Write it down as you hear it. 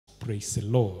Praise the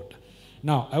Lord.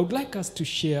 Now, I would like us to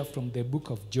share from the book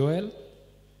of Joel,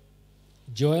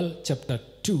 Joel chapter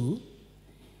 2.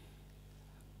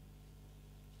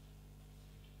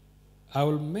 I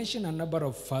will mention a number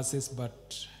of verses,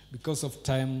 but because of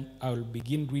time, I will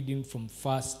begin reading from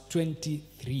verse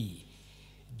 23.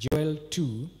 Joel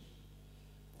 2,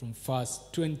 from verse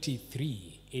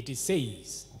 23. It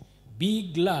says,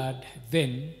 "Be glad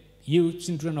then, you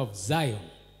children of Zion,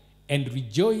 and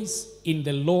rejoice in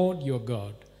the Lord your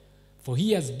God, for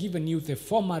he has given you the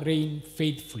former rain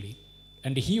faithfully,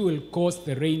 and he will cause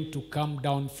the rain to come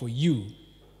down for you,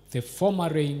 the former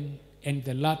rain and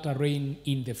the latter rain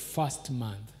in the first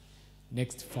month."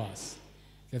 Next verse.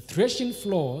 "The threshing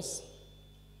floors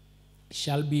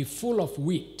shall be full of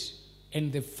wheat,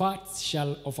 and the fats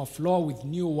shall overflow with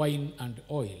new wine and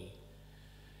oil.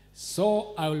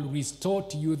 So I will restore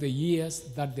to you the years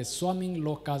that the swarming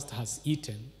locust has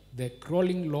eaten, the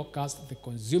crawling locust, the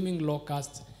consuming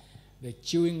locust, the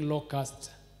chewing locust,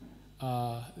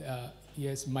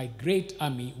 yes, my great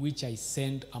army which I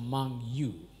send among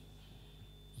you.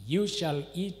 You shall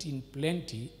eat in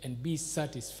plenty and be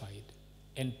satisfied,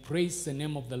 and praise the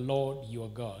name of the Lord your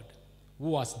God,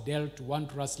 who has dealt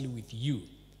wondrously with you,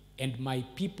 and my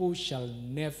people shall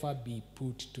never be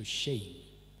put to shame.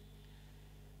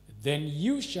 Then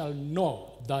you shall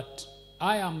know that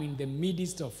I am in the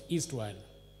midst of Israel.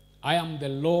 I am the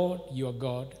Lord your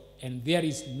God, and there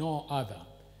is no other.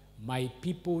 My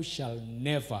people shall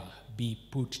never be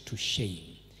put to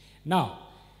shame." Now,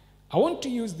 I want to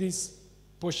use this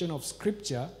portion of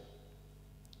scripture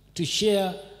to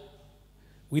share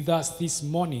with us this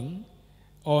morning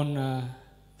on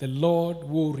the Lord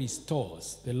who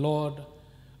restores, the Lord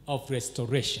of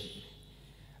restoration.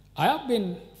 I have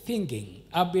been thinking,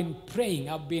 I've been praying,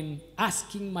 I've been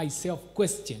asking myself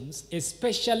questions,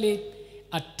 especially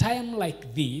at a time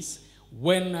like this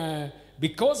when,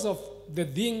 because of the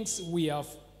things we have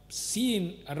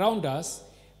seen around us,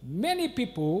 many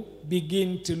people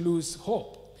begin to lose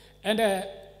hope. And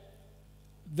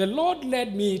the Lord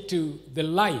led me to the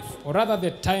life, or rather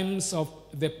the times of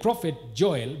the prophet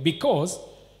Joel, because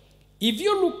if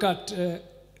you look at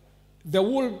the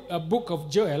whole book of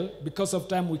Joel, because of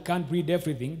time we can't read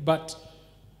everything, but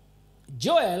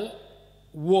Joel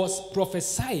was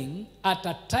prophesying at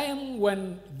a time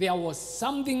when there was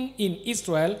something in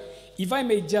Israel. If I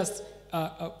may just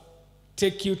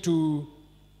take you to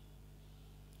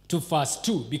verse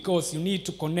 2, because you need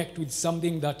to connect with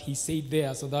something that he said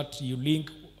there so that you link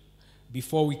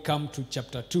before we come to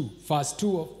chapter 2.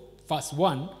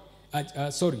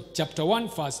 Chapter 1,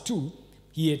 verse 2,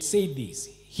 he had said this,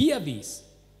 "Hear this,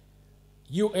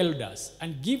 you elders,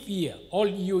 and give ear, all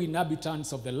you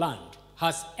inhabitants of the land.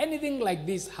 Has anything like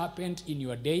this happened in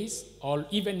your days, or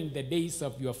even in the days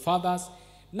of your fathers?"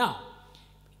 Now,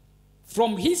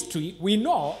 from history, we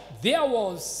know there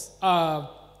was a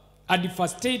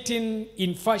devastating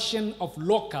invasion of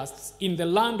locusts in the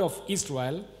land of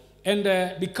Israel. And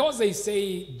because they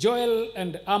say Joel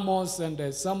and Amos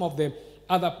and some of the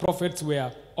other prophets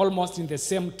were almost in the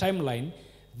same timeline,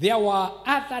 there were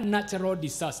other natural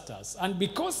disasters. And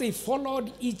because they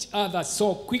followed each other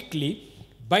so quickly,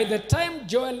 by the time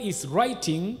Joel is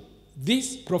writing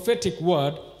this prophetic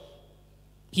word,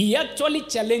 he actually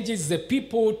challenges the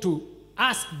people to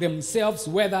ask themselves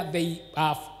whether they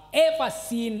have ever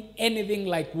seen anything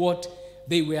like what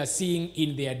they were seeing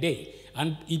in their day.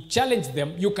 And he challenged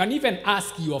them, you can even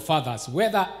ask your fathers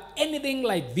whether anything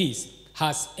like this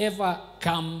has ever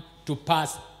come to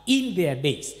pass in their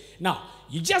days. Now,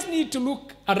 you just need to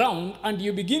look around and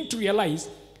you begin to realize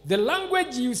the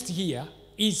language used here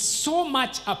is so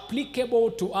much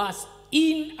applicable to us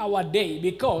in our day,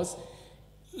 because,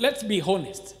 let's be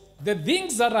honest, the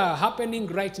things that are happening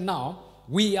right now,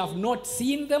 we have not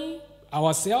seen them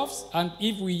ourselves, and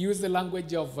if we use the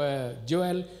language of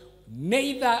Joel,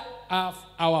 neither have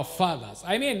our fathers.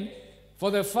 I mean,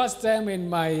 for the first time in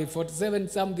my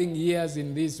 47-something years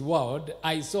in this world,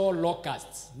 I saw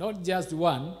locusts, not just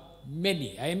one,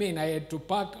 many. I mean, I had to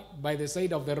park by the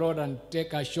side of the road and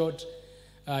take a short,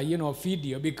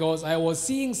 video, because I was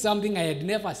seeing something I had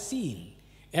never seen.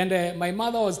 And my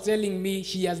mother was telling me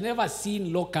she has never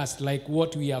seen locusts like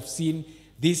what we have seen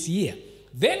this year.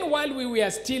 Then while we were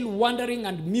still wondering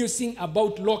and musing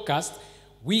about locusts,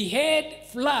 we had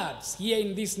floods here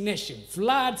in this nation,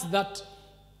 floods that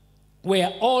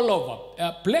were all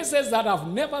over. Places that have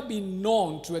never been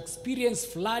known to experience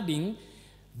flooding,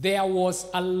 there was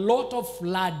a lot of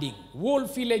flooding. Whole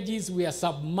villages were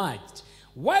submerged.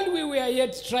 While we were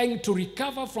yet trying to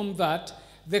recover from that,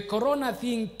 the corona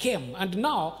thing came. And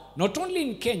now, not only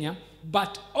in Kenya,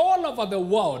 but all over the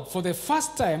world, for the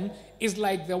first time, it's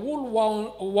like the whole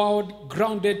world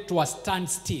grounded to a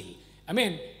standstill. I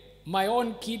mean, my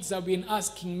own kids have been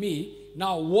asking me,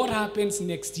 now what happens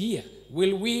next year?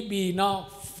 Will we be now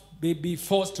be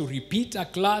forced to repeat a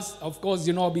class? Of course,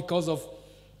 you know, because of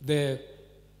the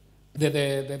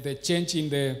change in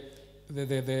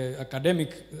the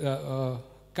academic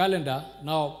calendar.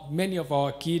 Now, many of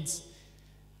our kids,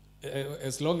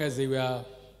 as long as they were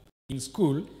in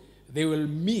school, they will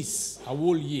miss a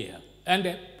whole year.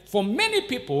 And for many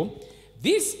people,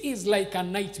 this is like a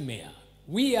nightmare.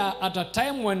 We are at a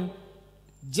time when,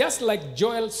 just like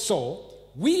Joel saw,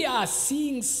 we are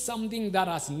seeing something that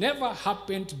has never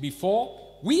happened before.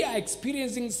 We are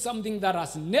experiencing something that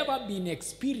has never been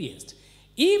experienced.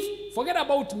 Forget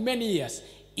about many years,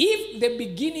 if the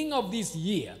beginning of this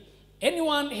year,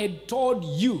 anyone had told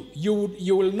you,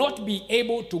 you will not be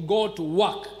able to go to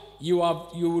work, you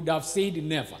would have said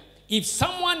never. If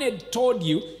someone had told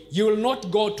you, you will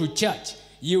not go to church,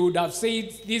 you would have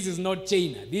said, this is not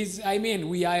China.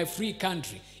 We are a free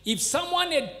country. If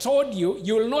someone had told you,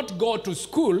 you will not go to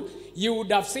school, you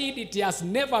would have said it has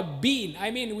never been.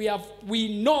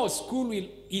 We know school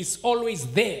is always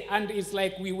there. And it's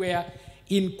like we were,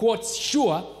 in quotes,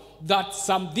 sure that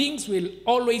some things will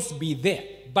always be there.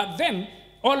 But then,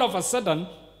 all of a sudden,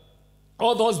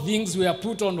 all those things were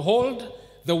put on hold.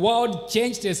 The world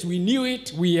changed as we knew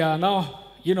it. We are now,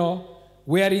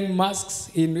 wearing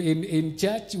masks in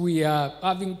church. We are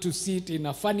having to sit in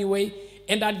a funny way.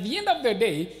 And at the end of the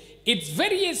day, it's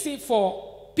very easy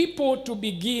for people to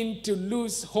begin to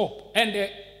lose hope. And the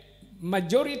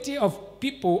majority of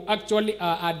people actually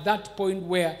are at that point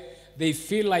where they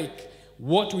feel like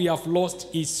what we have lost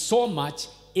is so much,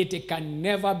 it can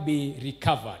never be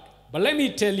recovered. But let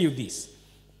me tell you this.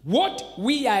 What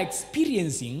we are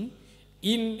experiencing,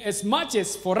 in as much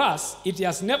as for us it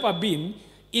has never been,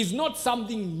 is not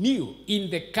something new in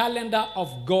the calendar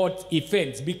of God's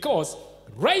events. Because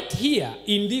right here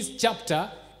in this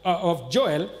chapter of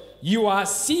Joel, you are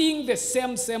seeing the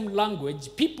same language,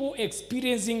 people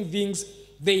experiencing things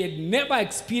they had never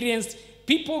experienced,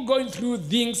 people going through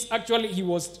things. Actually, he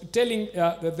was telling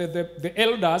the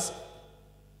elders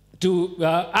to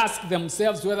ask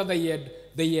themselves whether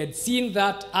they had seen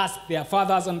that, ask their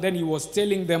fathers, and then he was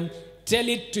telling them, tell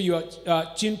it to your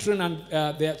children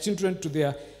and their children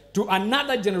to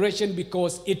another generation,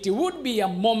 because it would be a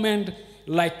moment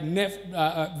like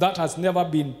that has never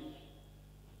been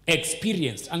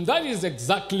experienced. And that is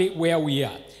exactly where we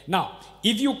are. Now,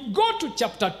 if you go to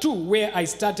chapter 2, where I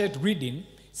started reading,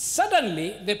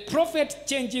 suddenly the prophet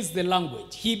changes the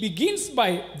language. He begins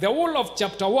by the whole of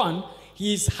chapter 1.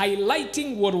 He is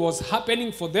highlighting what was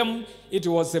happening for them. It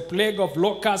was a plague of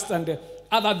locusts and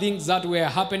other things that were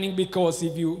happening, because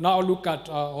if you now look at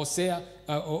Hosea,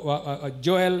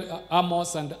 Joel,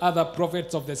 Amos, and other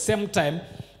prophets of the same time,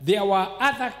 there were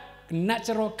other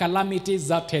natural calamities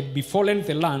that had befallen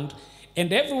the land,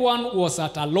 and everyone was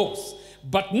at a loss.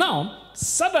 But now,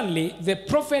 suddenly, the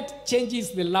prophet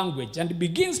changes the language and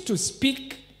begins to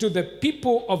speak to the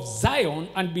people of Zion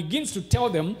and begins to tell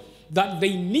them that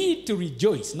they need to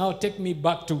rejoice. Now, take me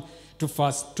back to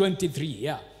verse 23,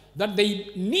 yeah. That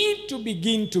they need to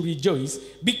begin to rejoice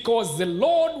because the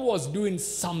Lord was doing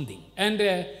something. And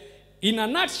in a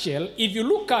nutshell, if you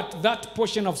look at that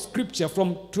portion of scripture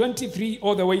from 23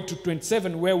 all the way to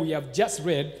 27, where we have just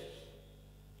read,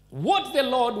 what the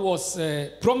Lord was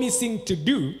promising to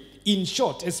do, in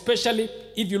short, especially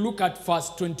if you look at verse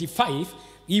 25,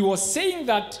 he was saying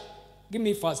that, give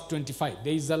me verse 25,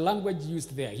 there is a language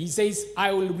used there. He says,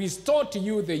 I will restore to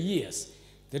you the years.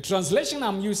 The translation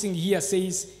I'm using here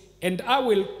says, and I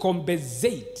will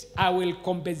compensate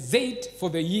for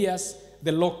the years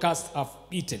the locusts have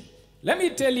eaten. Let me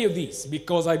tell you this,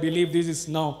 because I believe this is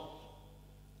now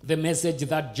the message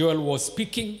that Joel was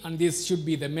speaking, and this should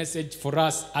be the message for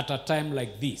us at a time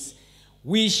like this.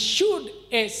 We should,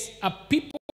 as a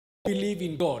people who believe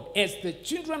in God, as the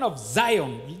children of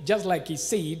Zion, just like he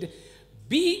said,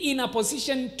 be in a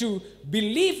position to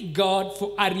believe God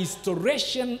for a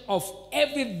restoration of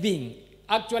everything.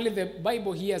 Actually, the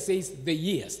Bible here says the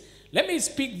years. Let me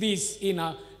speak this in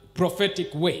a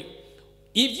prophetic way.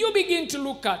 If you begin to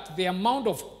look at the amount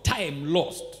of time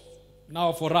lost,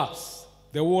 now for us,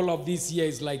 the whole of this year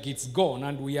is like it's gone,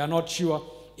 and we are not sure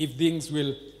if things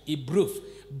will improve.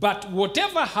 But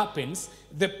whatever happens,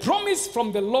 the promise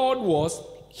from the Lord was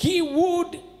he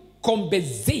would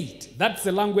compensate. That's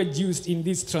the language used in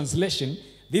this translation.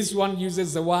 This one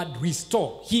uses the word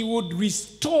restore. He would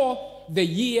restore the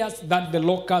years that the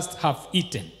locusts have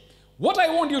eaten. What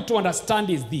I want you to understand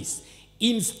is this.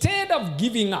 Instead of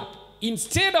giving up,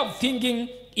 instead of thinking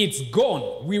it's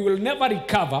gone. We will never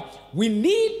recover. We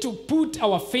need to put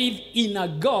our faith in a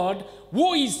God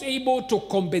who is able to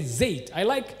compensate. I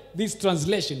like this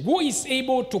translation. Who is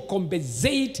able to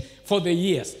compensate for the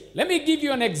years. Let me give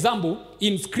you an example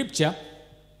in scripture,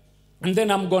 and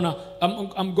then I'm going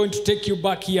to take you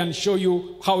back here and show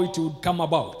you how it would come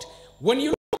about. When you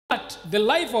look at the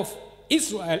life of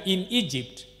Israel in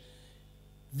Egypt,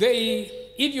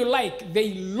 if you like,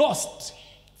 they lost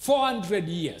 400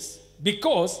 years,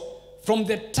 because from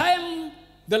the time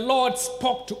the Lord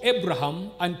spoke to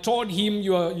Abraham and told him,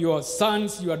 your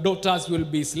sons, your daughters will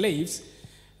be slaves,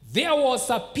 there was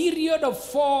a period of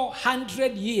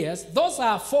 400 years. Those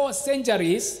are 4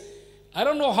 centuries. I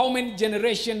don't know how many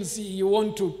generations you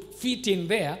want to fit in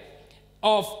there,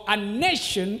 of a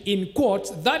nation, in quotes,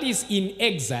 that is in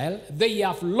exile. They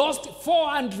have lost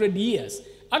 400 years.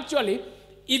 Actually,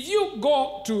 if you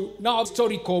go to now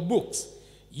historical books,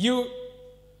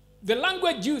 the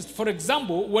language used, for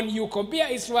example, when you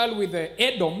compare Israel with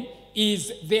Edom,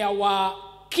 is there were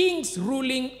kings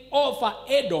ruling over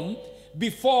Edom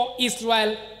before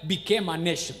Israel became a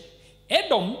nation.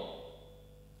 Edom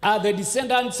are the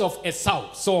descendants of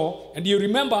Esau. So, and you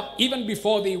remember, even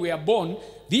before they were born,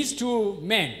 these two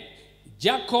men,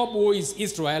 Jacob, who is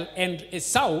Israel, and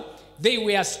Esau, they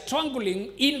were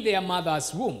strangling in their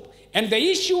mother's womb. And the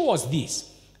issue was this: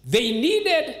 they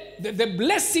needed, the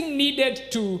blessing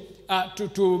needed to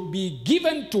be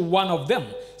given to one of them.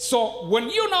 So when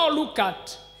you now look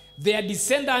at their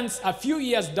descendants a few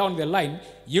years down the line,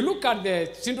 you look at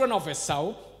the children of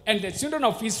Esau and the children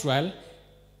of Israel,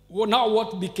 now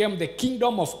what became the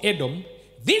kingdom of Edom.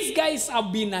 These guys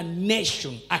have been a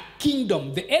nation, a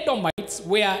kingdom. The Edomites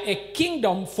were a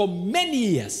kingdom for many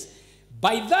years.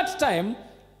 By that time,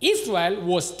 Israel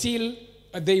was still,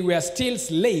 they were still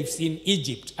slaves in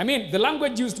Egypt. I mean, the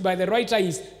language used by the writer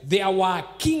is there were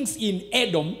kings in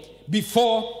Edom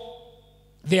before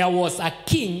there was a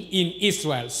king in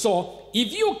Israel. So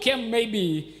if you came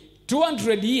maybe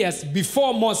 200 years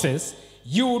before Moses,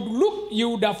 you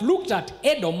would have looked at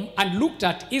Edom and looked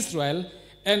at Israel,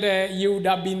 and you would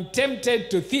have been tempted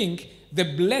to think the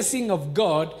blessing of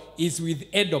God is with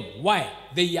Edom. Why?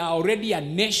 They are already a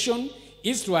nation.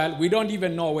 Israel, we don't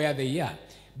even know where they are.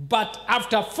 But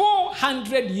after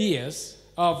 400 years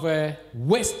of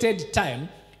wasted time,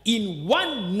 in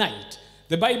one night,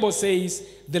 the Bible says,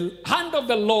 the hand of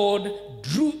the Lord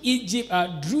drew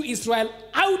Israel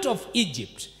out of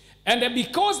Egypt. And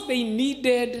because they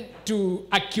needed to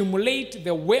accumulate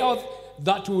the wealth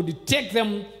that would take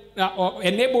them or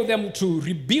enable them to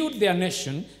rebuild their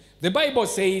nation, the Bible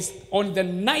says on the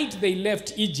night they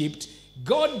left Egypt,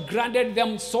 God granted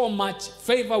them so much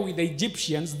favor with the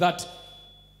Egyptians that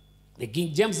the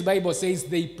King James Bible says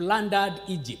they plundered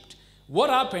Egypt. What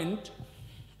happened,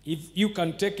 if you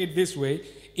can take it this way,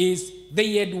 is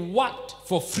they had worked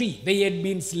for free. They had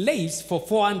been slaves for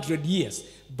 400 years.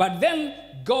 But then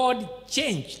God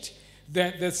changed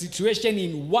the situation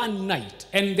in one night,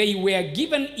 and they were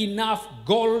given enough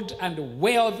gold and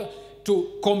wealth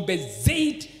to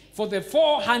compensate for the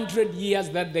 400 years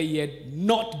that they had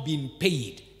not been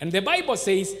paid. And the Bible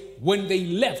says when they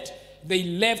left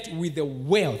with the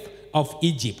wealth of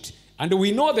Egypt. And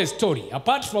we know the story.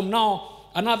 Apart from now,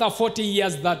 another 40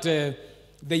 years that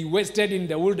they wasted in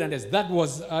the wilderness, that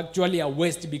was actually a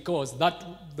waste, because that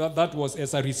was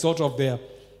as a result of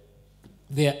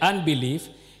their unbelief.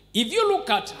 If you look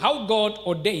at how God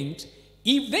ordained,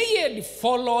 if they had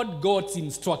followed God's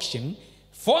instruction,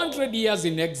 400 years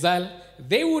in exile,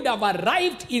 they would have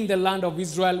arrived in the land of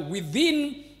Israel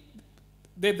within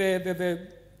the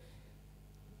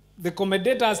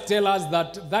commentators tell us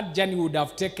that journey would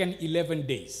have taken 11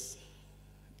 days.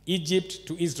 Egypt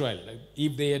to Israel,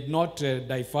 if they had not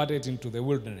diverted into the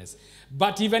wilderness.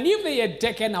 But even if they had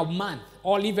taken a month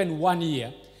or even 1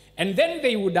 year, and then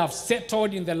they would have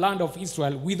settled in the land of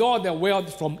Israel with all the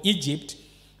wealth from Egypt,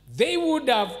 they would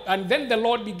have, and then the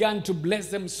Lord began to bless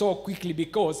them so quickly,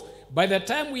 because by the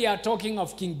time we are talking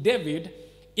of King David,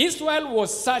 Israel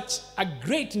was such a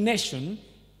great nation.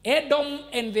 Edom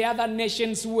and the other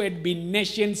nations who had been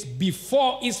nations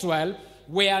before Israel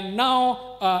were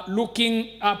now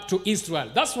looking up to Israel.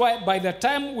 That's why by the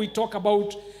time we talk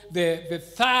about the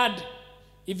third,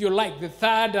 if you like, the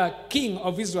third king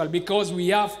of Israel, because we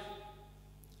have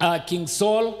King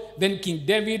Saul, then King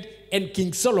David, and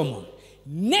King Solomon.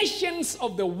 Nations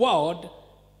of the world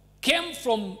came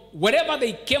from wherever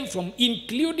they came from,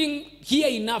 including here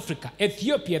in Africa,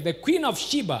 Ethiopia. The Queen of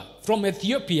Sheba from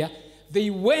Ethiopia, they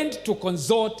went to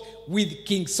consort with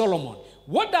King Solomon.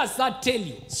 What does that tell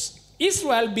you?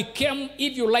 Israel became,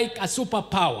 if you like, a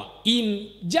superpower in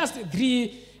just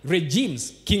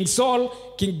regimes, King Saul,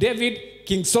 King David,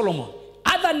 King Solomon.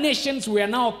 Other nations were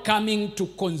now coming to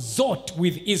consort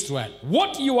with Israel.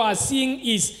 What you are seeing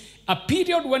is a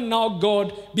period when now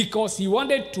God, because he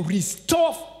wanted to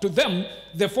restore to them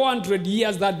the 400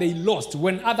 years that they lost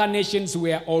when other nations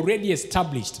were already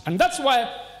established. And that's why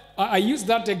I use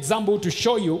that example to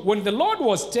show you when the Lord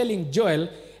was telling Joel,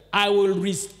 I will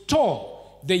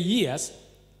restore the years,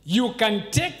 you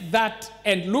can take that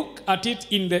and look at it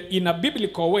in a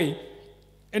biblical way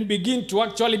and begin to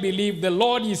actually believe the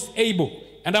Lord is able.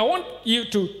 And I want you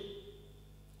to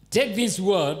take this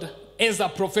word as a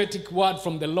prophetic word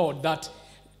from the Lord, that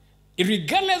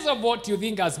regardless of what you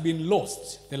think has been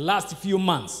lost the last few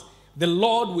months, the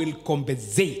Lord will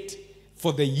compensate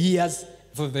for the years,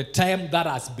 for the time that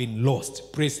has been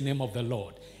lost. Praise the name of the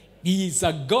Lord. He is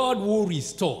a God who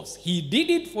restores. He did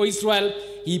it for Israel.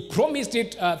 He promised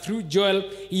it through Joel.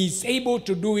 He is able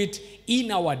to do it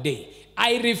in our day.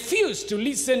 I refuse to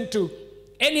listen to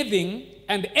anything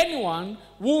and anyone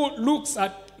who looks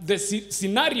at the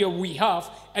scenario we have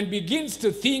and begins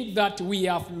to think that we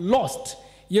have lost.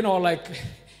 You know, like,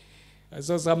 I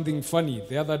saw something funny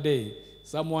the other day.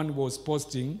 Someone was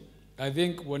posting, I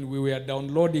think when we were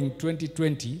downloading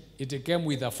 2020, it came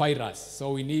with a virus.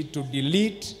 So we need to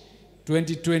delete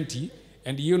 2020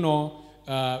 and, you know,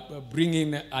 bring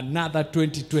in another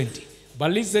 2020.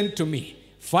 But listen to me.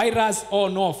 Virus or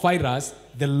no virus,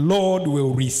 the Lord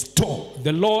will restore.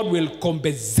 The Lord will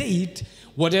compensate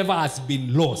whatever has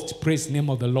been lost. Praise the name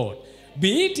of the Lord.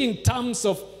 Be it in terms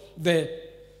of the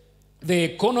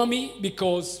economy,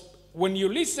 because when you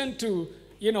listen to,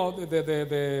 you know,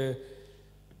 the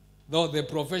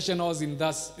professionals in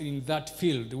that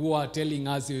field who are telling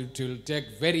us it will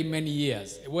take very many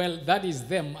years, well, that is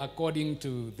them according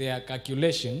to their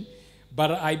calculation.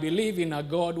 But I believe in a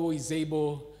God who is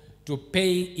able to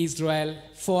pay Israel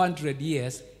 400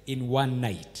 years in one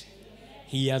night.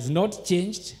 He has not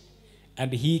changed,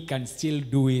 and he can still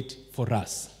do it for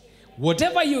us.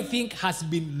 Whatever you think has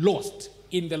been lost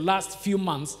in the last few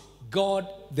months, God,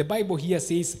 the Bible here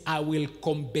says, I will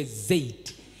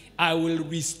compensate. I will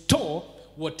restore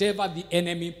whatever the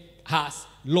enemy has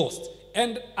lost.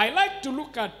 And I like to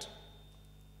look at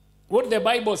what the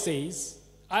Bible says.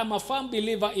 I'm a firm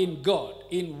believer in God,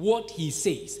 in what he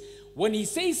says. When he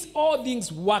says all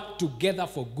things work together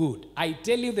for good, I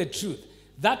tell you the truth,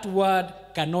 that word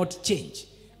cannot change.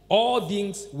 All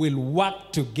things will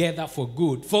work together for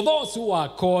good for those who are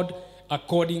called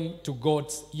according to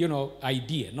God's, you know,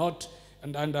 idea.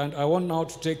 And I want now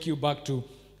to take you back to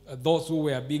those who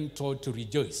were being told to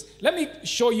rejoice. Let me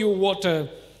show you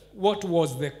what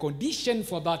was the condition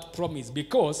for that promise,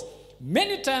 because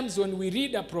many times when we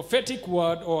read a prophetic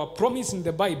word or a promise in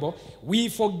the Bible, we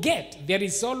forget there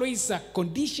is always a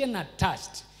condition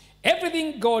attached.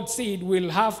 Everything God said will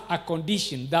have a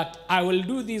condition, that I will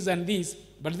do this and this,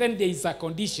 but then there is a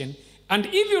condition. And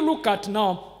if you look at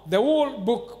now the whole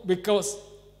book, because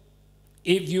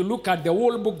if you look at the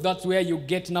whole book, that's where you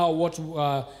get now what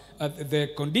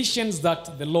the conditions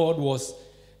that the Lord was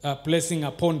placing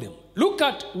upon them. Look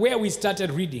at where we started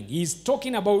reading. He's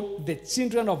talking about the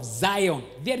children of Zion.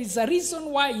 There is a reason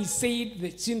why he said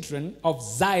the children of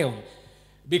Zion,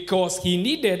 because he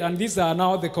needed, and these are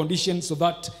now the conditions so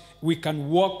that we can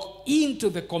walk into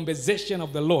the conversation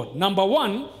of the Lord. Number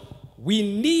one,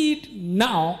 we need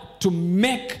now to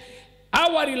make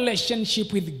our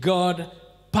relationship with God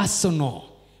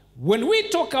personal. When we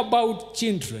talk about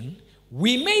children,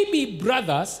 we may be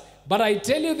brothers, but I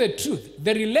tell you the truth,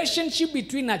 the relationship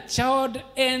between a child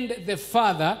and the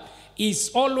father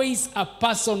is always a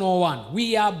personal one.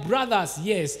 We are brothers,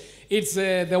 yes, it's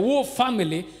the whole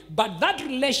family, but that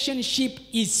relationship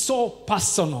is so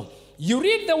personal. You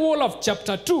read the whole of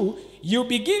chapter 2, you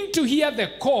begin to hear the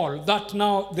call that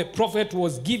now the prophet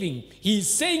was giving. He's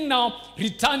saying now,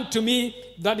 return to me.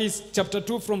 That is chapter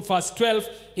 2 from verse 12.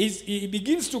 He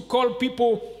begins to call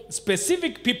people,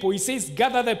 specific people. He says,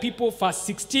 gather the people, verse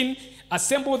 16,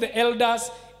 assemble the elders,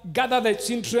 gather the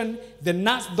children, the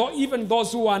nurse, even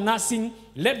those who are nursing.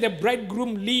 Let the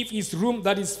bridegroom leave his room,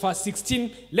 that is verse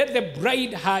 16. Let the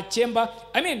bride her chamber.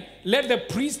 Let the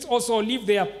priest also leave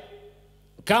their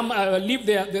leave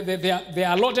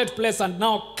their allotted place and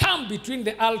now come between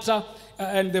the altar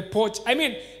and the porch.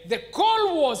 The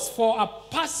call was for a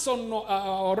personal,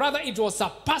 or rather it was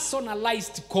a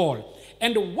personalized call.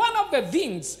 And one of the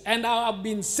things, and I have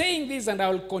been saying this and I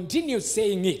will continue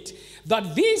saying it,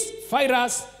 that this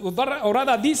virus, or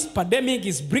rather this pandemic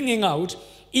is bringing out,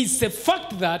 is the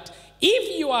fact that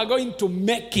if you are going to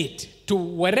make it to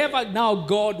wherever now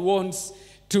God wants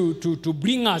to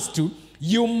bring us to,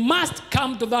 You must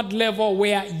come to that level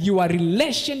where your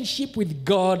relationship with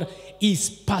God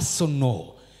is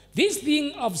personal. This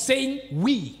thing of saying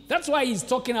we, that's why he's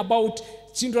talking about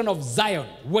children of Zion.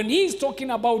 When he's talking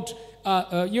about,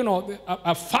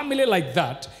 a family like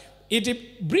that,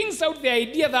 it brings out the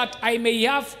idea that I may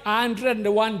have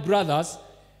 101 brothers.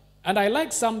 And I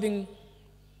like something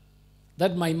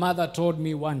that my mother told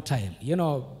me one time. We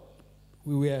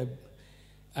were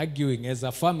arguing as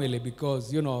a family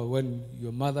because, when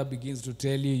your mother begins to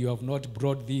tell you have not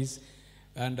brought this,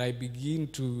 and I begin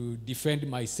to defend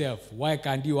myself. Why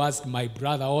can't you ask my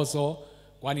brother also?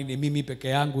 Kwani ni mimi peke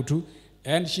yangu tu?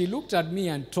 And she looked at me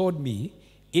and told me,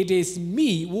 it is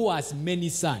me who has many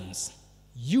sons.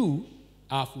 You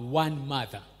have one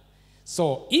mother.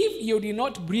 So if you did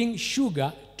not bring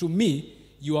sugar to me,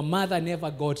 your mother never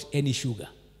got any sugar.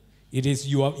 It is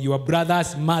your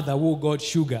brother's mother who got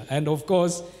sugar. And of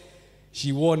course,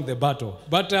 she won the battle.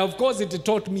 But of course, it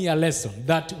taught me a lesson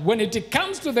that when it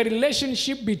comes to the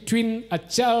relationship between a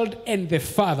child and the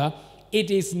father, it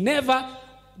is never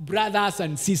brothers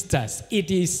and sisters.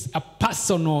 It is a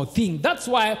personal thing. That's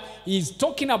why he's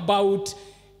talking about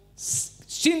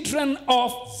children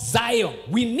of Zion.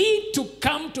 We need to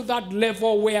come to that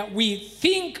level where we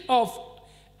think of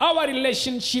our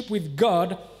relationship with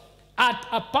God at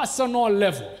a personal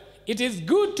level. It is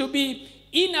good to be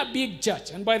in a big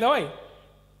church. And by the way,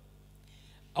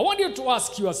 I want you to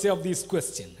ask yourself this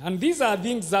question. And these are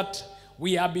things that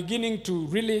we are beginning to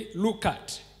really look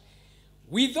at.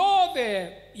 With all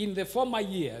in the former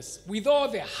years, with all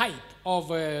the hype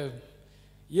of,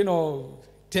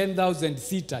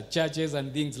 10,000-seater churches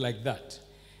and things like that,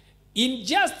 in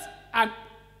just,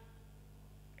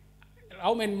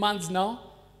 how many months now?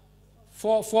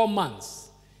 4 months.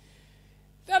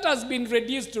 That has been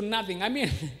reduced to nothing. I mean,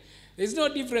 there's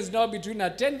no difference now between a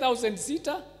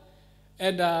 10,000-seater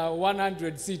and a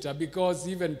 100-seater, because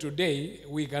even today,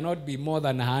 we cannot be more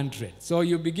than 100. So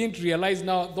you begin to realize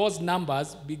now those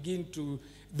numbers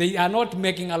they are not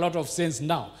making a lot of sense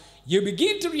now. You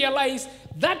begin to realize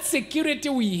that security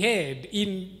we had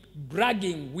in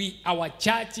bragging, our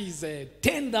church is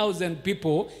 10,000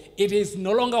 people, it is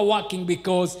no longer working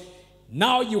because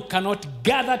now you cannot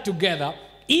gather together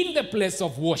in the place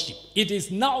of worship. It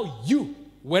is now you,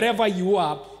 wherever you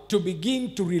are, to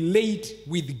begin to relate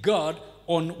with God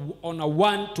on a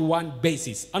one-to-one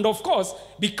basis. And of course,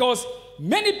 because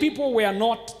many people had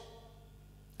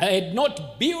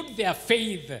not built their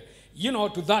faith,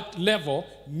 to that level,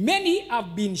 many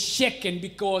have been shaken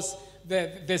because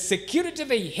the security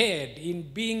they had in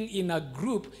being in a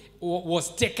group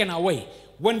was taken away.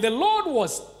 When the Lord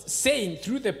was saying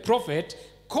through the prophet,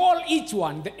 call each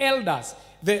one, the elders,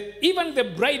 even the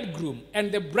bridegroom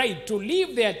and the bride, to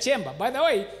leave their chamber. By the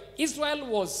way, Israel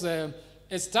was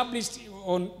established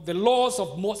on the laws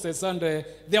of Moses, and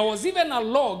there was even a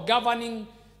law governing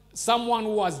someone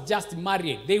who was just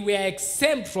married. They were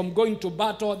exempt from going to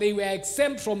battle. They were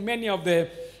exempt from many of the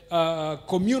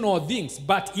communal things.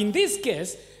 But in this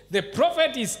case, the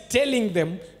prophet is telling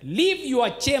them, leave your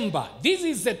chamber. This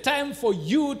is the time for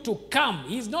you to come.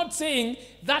 He's not saying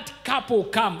that couple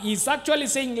come. He's actually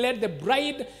saying, let the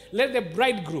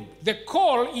bridegroom. The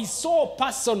call is so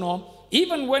personal,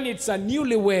 even when it's a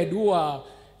newlywed who are,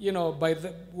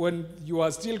 when you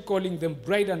are still calling them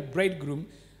bride and bridegroom,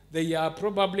 they are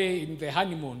probably in the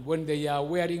honeymoon when they are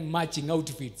wearing matching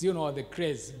outfits, the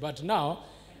craze. But now,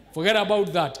 forget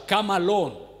about that. Come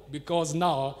alone, because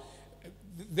now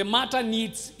the matter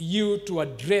needs you to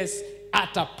address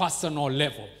at a personal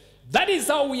level. That is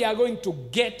how we are going to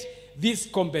get this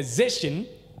conversation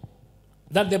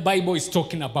that the Bible is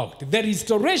talking about. The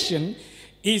restoration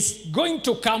is going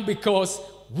to come because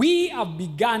we have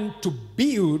begun to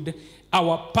build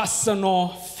our personal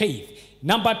faith.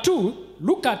 Number 2,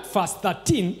 look at verse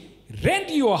 13.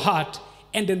 Rend your heart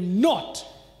and not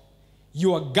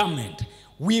your garment.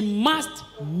 We must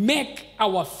make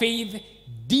our faith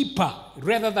deeper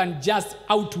rather than just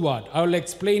outward. I will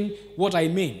explain what I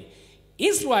mean.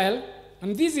 Israel,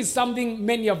 and this is something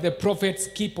many of the prophets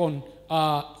keep on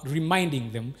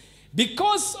reminding them,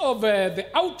 because of the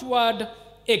outward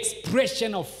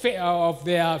expression of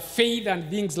their faith and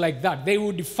things like that. They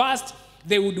would fast,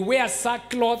 they would wear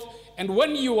sackcloth, and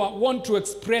when you want to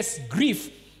express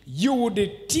grief, you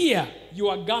would tear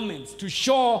your garments to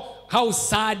show how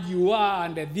sad you are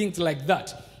and things like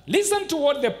that. Listen to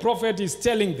what the prophet is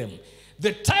telling them.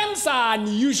 The times are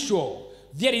unusual.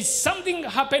 There is something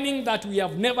happening that we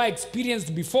have never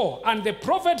experienced before. And the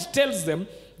prophet tells them,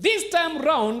 this time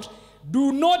round,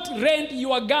 do not rend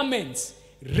your garments.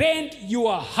 Rend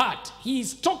your heart. He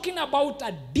is talking about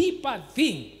a deeper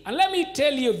thing. And let me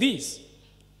tell you this.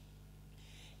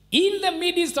 In the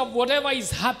midst of whatever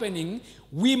is happening,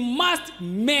 we must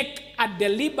make a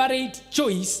deliberate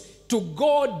choice to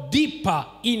go deeper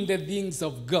in the things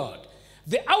of God.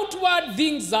 The outward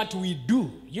things that we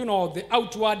do, the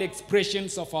outward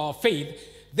expressions of our faith,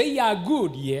 they are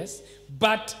good, yes,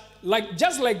 but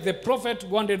just like the prophet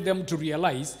wanted them to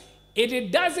realize,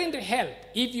 it doesn't help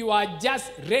if you are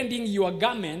just rending your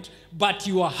garment, but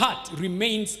your heart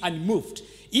remains unmoved.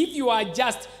 If you are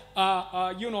just,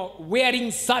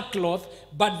 wearing sackcloth,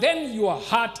 but then your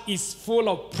heart is full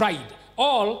of pride.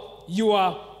 Do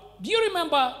you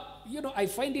remember, I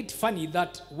find it funny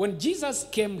that when Jesus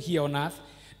came here on earth,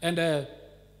 and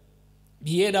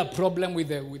he had a problem with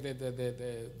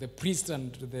the priest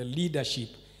and the leadership,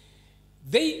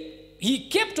 he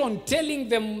kept on telling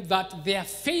them that their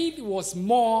faith was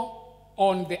more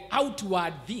on the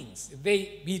outward things.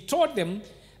 He told them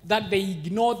that they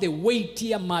ignore the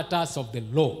weightier matters of the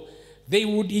law. They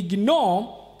would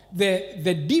ignore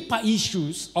the deeper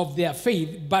issues of their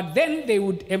faith, but then they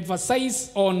would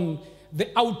emphasize on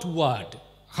the outward,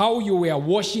 how you were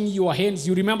washing your hands.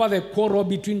 You remember the quarrel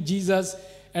between Jesus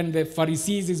and the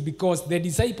Pharisees is because the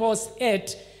disciples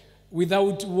ate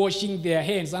without washing their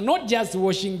hands. And not just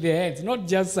washing their hands, not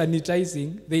just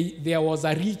sanitizing, there was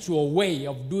a ritual way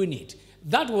of doing it.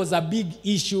 That was a big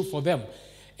issue for them.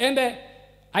 And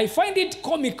I find it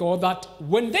comical that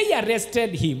when they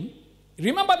arrested him,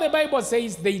 remember the Bible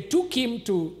says they took him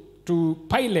to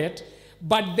Pilate,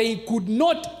 but they could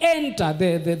not enter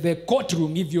the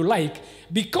courtroom, if you like,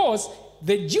 because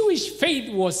the Jewish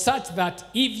faith was such that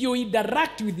if you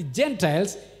interact with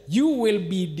Gentiles, you will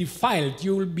be defiled.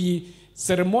 You will be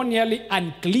ceremonially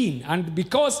unclean. And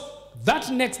because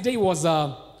that next day was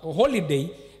a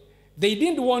holiday, they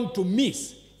didn't want to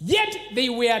miss. Yet they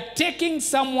were taking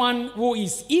someone who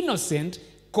is innocent,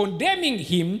 condemning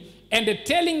him, and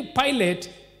telling Pilate,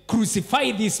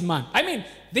 crucify this man. I mean,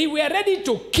 they were ready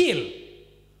to kill,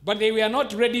 but they were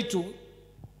not ready to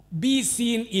be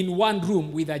seen in one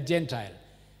room with a Gentile.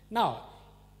 Now,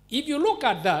 if you look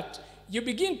at that, you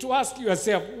begin to ask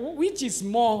yourself, which is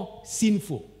more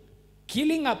sinful?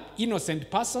 Killing an innocent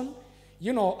person,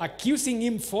 accusing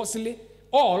him falsely,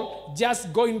 or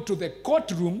just going to the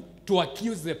courtroom to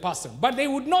accuse the person. But they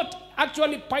would not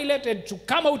actually Pilate to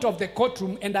come out of the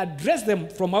courtroom and address them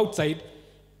from outside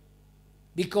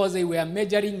because they were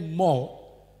measuring more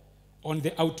on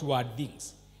the outward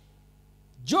things.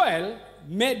 Joel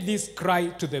made this cry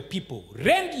to the people,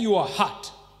 rend your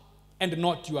heart and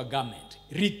not your garment.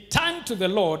 Return to the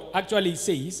Lord, actually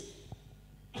says,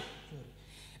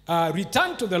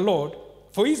 return to the Lord,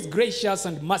 for he is gracious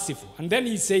and merciful. And then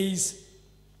he says,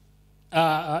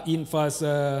 in verse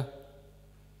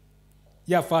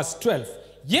 12,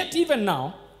 yet even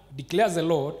now, declares the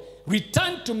Lord,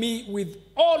 return to me with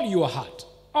all your heart,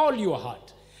 all your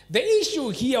heart. The issue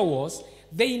here was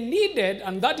they needed,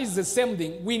 and that is the same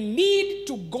thing, we need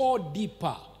to go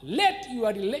deeper. Let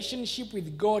your relationship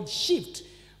with God shift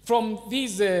from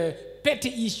these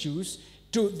petty issues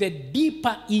to the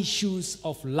deeper issues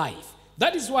of life.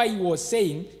 That is why he was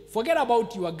saying, forget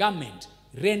about your garment,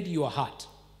 rend your heart.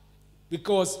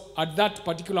 Because at that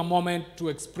particular moment, to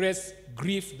express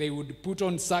grief, they would put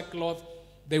on sackcloth,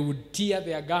 they would tear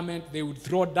their garment, they would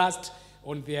throw dust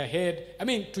on their head. I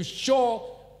mean, to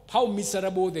show how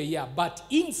miserable they are. But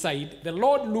inside, the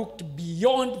Lord looked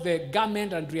beyond the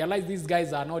garment and realized these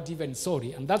guys are not even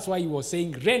sorry. And that's why he was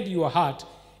saying, rend your heart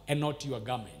and not your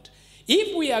garment.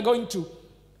 If we are going to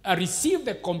receive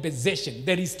the compensation,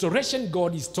 the restoration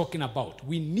God is talking about,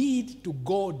 we need to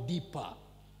go deeper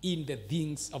in the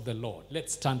things of the Lord.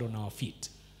 Let's stand on our feet.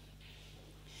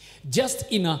 Just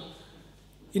in a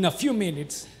few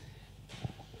minutes,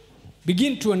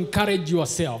 begin to encourage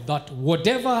yourself that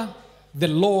whatever the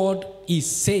Lord is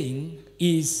saying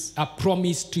is a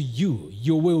promise to you.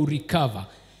 You will recover.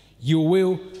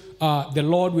 The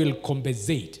Lord will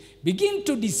compensate. Begin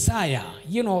to desire,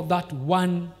 that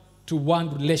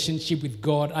one-to-one relationship with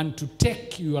God and to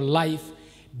take your life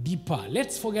deeper.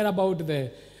 Let's forget about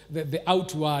the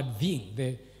outward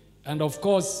thing. And of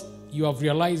course, you have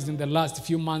realized in the last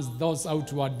few months, those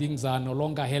outward things are no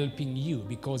longer helping you,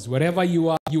 because wherever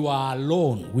you are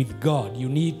alone with God. You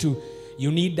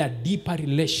need a deeper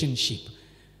relationship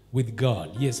with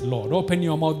God. Yes, Lord. Open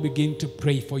your mouth, begin to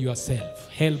pray for yourself.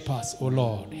 Help us, oh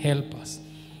Lord, help us.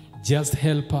 Just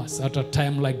help us at a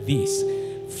time like this.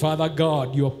 Father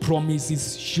God, your promise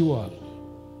is sure.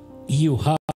 You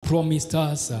have promised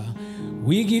us.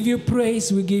 We give you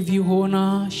praise, we give you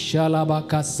honor.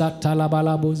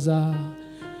 Shalabakasatalabalaboza.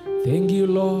 Thank you,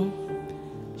 Lord.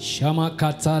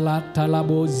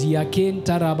 Shamakatalatalabozia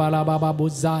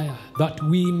kentarabalababoza. That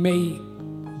we may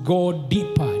go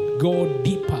deeper, go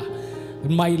deeper.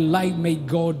 My life may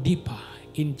go deeper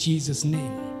in Jesus'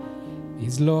 name.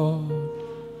 Is Lord,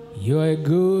 you're a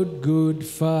good, good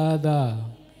Father.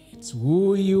 It's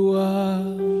who you are.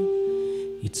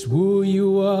 It's who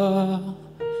you are.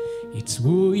 It's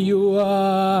who you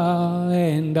are,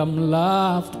 and I'm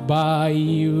loved by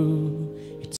you.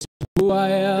 It's who I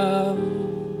am.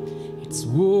 It's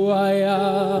who I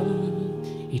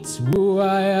am. It's who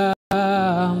I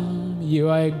am. You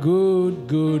are a good,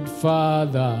 good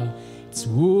Father. It's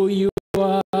who you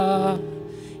are.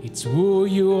 It's who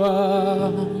you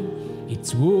are.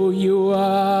 It's who you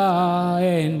are,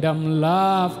 and I'm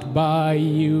loved by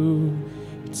you.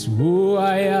 It's who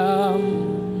I am.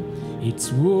 It's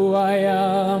who I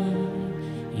am.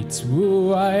 It's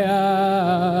who I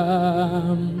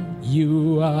am.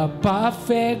 You are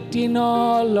perfect in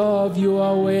all of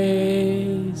your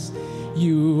ways.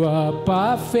 You are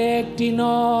perfect in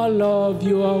all of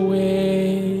your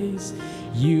ways.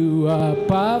 You are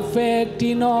perfect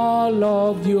in all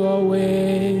of your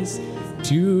ways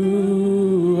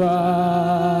to us.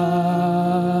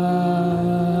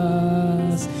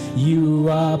 You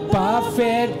are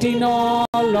perfect in all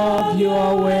of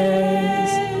your ways.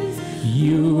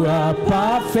 You are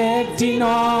perfect in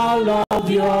all of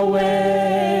your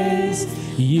ways.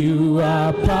 You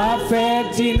are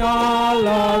perfect in all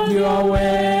of your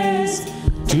ways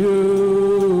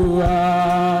to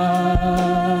us.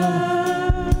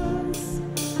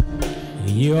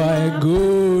 You are a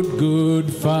good,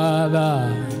 good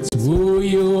Father. It's who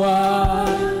you are.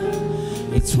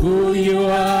 It's who you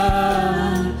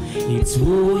are. It's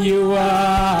who you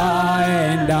are,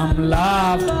 and I'm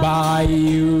loved by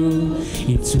you.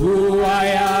 It's who I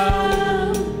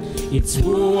am. It's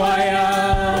who I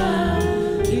am.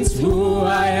 It's who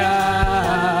I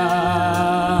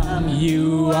am.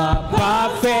 You are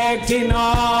perfect in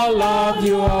all of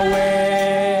your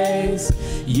ways.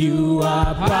 You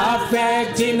are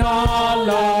perfect in all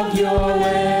of your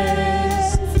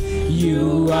ways.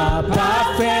 You are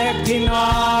perfect in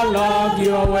all of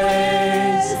your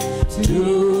ways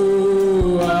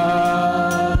to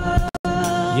us.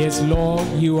 Yes, Lord,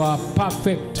 you are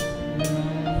perfect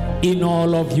in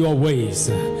all of your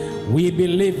ways. We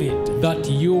believe it, that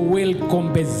you will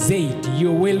compensate,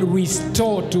 you will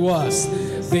restore to us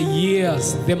the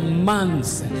years, the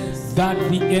months that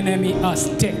the enemy has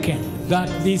taken, that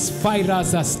this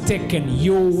virus has taken.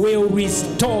 You will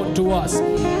restore to us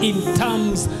in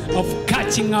terms of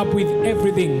catching up with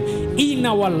everything in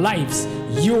our lives.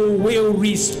 You will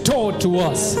restore to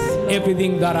us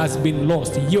everything that has been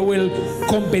lost. You will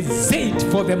compensate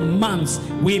for the months.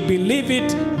 We believe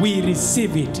it, we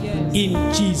receive it. In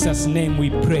Jesus' name we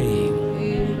pray.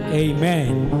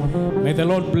 Amen. May the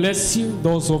Lord bless you.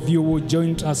 Those of you who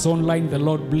joined us online, the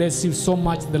Lord bless you so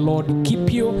much. The Lord keep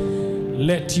you.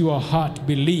 Let your heart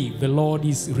believe. The Lord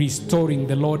is restoring.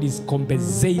 The Lord is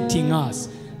compensating us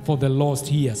for the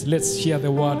lost years. Let's share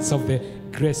the words of the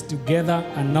grace together.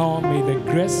 And now may the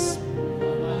grace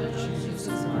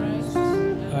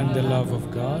and the love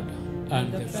of God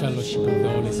and the fellowship of the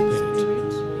Holy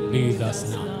Spirit be with us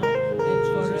now. And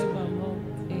forevermore.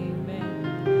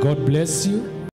 Amen. God bless you.